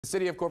The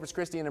City of Corpus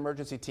Christi and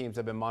emergency teams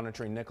have been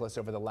monitoring Nicholas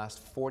over the last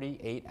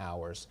 48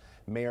 hours.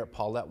 Mayor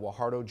Paulette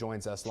Guajardo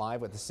joins us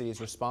live with the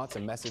city's response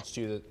and message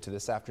to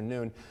this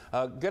afternoon.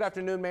 Good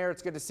afternoon, Mayor.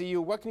 It's good to see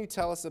you. What can you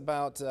tell us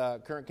about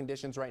current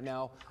conditions right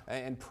now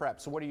and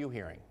prep? So what are you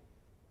hearing?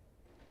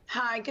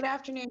 Hi, good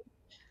afternoon.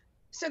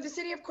 So the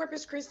City of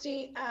Corpus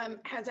Christi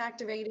has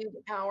activated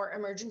our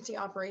Emergency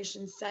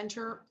Operations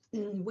Center.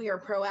 We are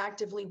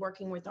proactively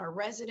working with our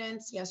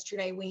residents.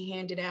 Yesterday, we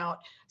handed out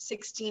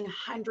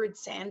 1,600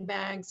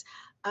 sandbags.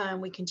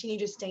 We continue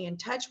to stay in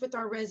touch with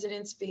our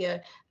residents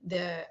via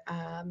the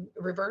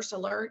reverse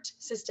alert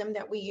system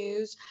that we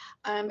use,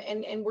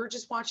 and we're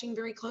just watching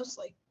very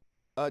closely.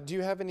 Do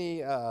you have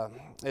any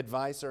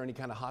advice or any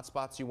kind of hot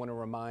spots you want to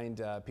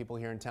remind people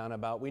here in town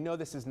about? We know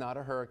this is not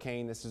a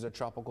hurricane, this is a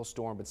tropical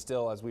storm, but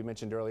still, as we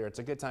mentioned earlier, it's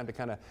a good time to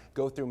kind of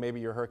go through maybe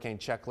your hurricane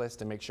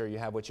checklist and make sure you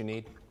have what you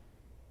need.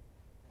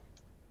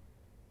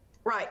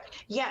 Right.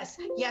 Yes.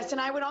 Yes.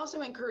 And I would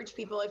also encourage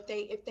people if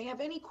they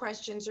have any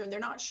questions or they're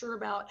not sure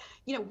about,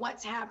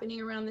 what's happening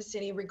around the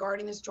city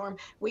regarding the storm,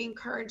 we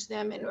encourage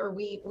them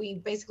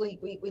we basically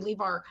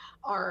leave our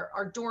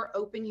door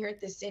open here at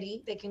the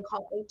city. They can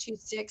call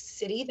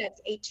 826-CITY.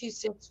 That's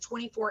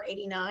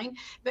 826-2489.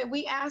 But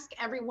we ask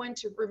everyone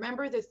to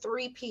remember the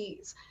 3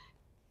 P's.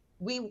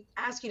 We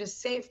ask you to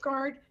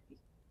safeguard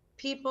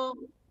people,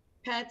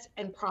 pets,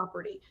 and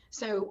property.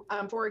 So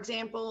for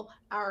example,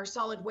 our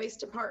solid waste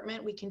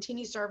department, we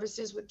continue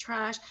services with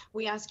trash.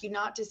 We ask you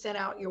not to set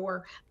out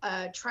your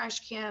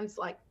trash cans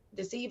like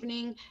this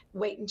evening.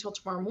 Wait until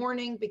tomorrow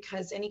morning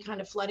because any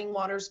kind of flooding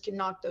waters can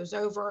knock those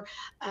over.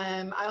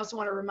 I also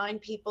want to remind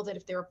people that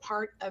if they're a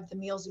part of the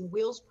Meals and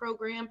Wheels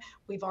program,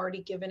 we've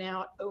already given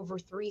out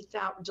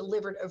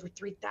delivered over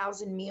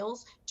 3,000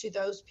 meals to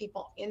those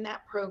people in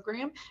that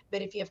program.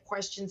 But if you have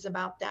questions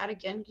about that,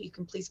 again, you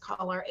can please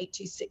call our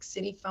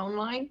 826-CITY phone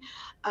line.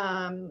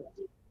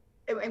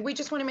 And we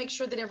just want to make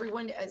sure that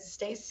everyone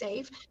stays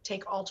safe,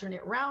 take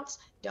alternate routes,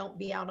 don't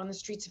be out on the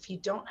streets if you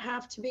don't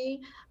have to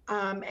be,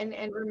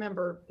 and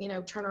remember,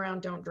 turn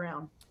around, don't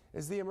drown.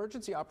 Is the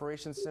Emergency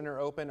Operations Center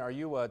open? Are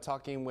you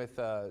talking with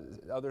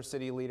other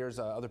city leaders,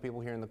 other people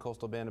here in the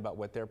Coastal Bend about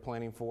what they're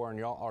planning for? And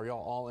are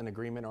y'all all in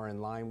agreement or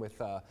in line with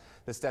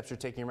the steps you're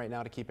taking right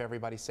now to keep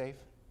everybody safe?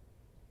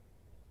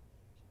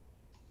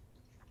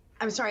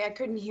 I'm sorry, I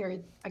couldn't hear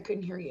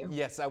you.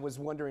 Yes, I was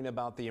wondering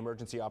about the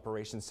Emergency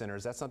Operations Center.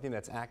 Is that something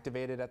that's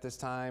activated at this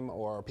time,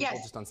 or are people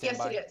just on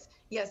standby? Yes, it is.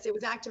 Yes, it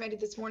was activated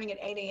this morning at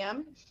 8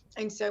 a.m.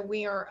 And so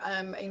we are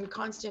in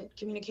constant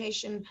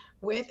communication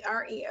with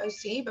our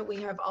EOC, but we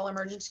have all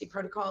emergency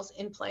protocols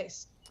in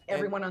place.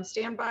 Everyone on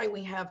standby.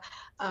 We have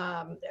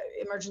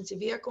emergency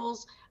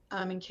vehicles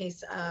in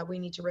case we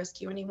need to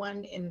rescue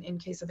anyone in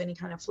case of any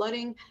kind of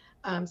flooding.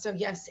 So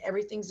yes,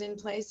 everything's in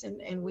place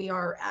and we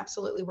are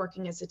absolutely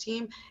working as a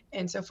team.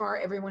 And so far,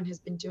 everyone has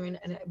been doing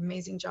an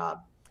amazing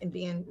job in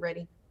being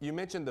ready. You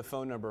mentioned the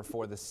phone number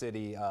for the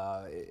city.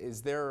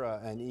 Is there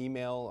an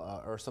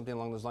email or something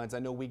along those lines? I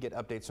know we get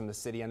updates from the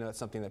city. I know that's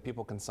something that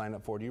people can sign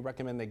up for. Do you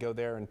recommend they go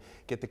there and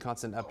get the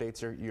constant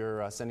updates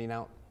you're sending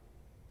out?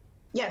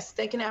 Yes,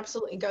 they can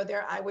absolutely go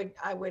there. I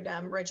would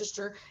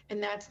register,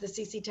 and that's the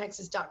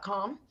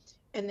cctexas.com.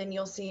 And then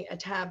you'll see a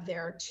tab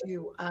there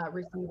to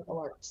receive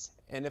alerts.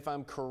 And if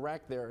I'm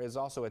correct, there is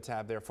also a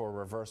tab there for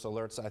reverse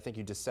alerts. I think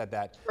you just said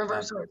that.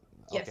 Reverse alert,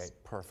 yes. Okay,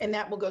 perfect. And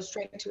that will go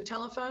straight to a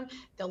telephone.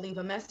 They'll leave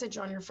a message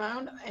on your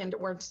phone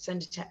or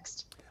send a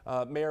text.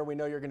 Mayor, we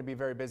know you're going to be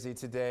very busy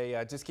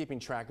today. Just keeping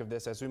track of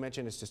this. As we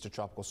mentioned, it's just a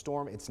tropical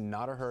storm. It's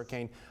not a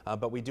hurricane,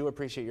 but we do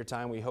appreciate your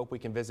time. We hope we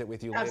can visit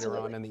with you later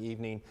on in the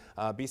evening.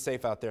 Be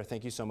safe out there.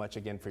 Thank you so much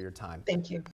again for your time. Thank you.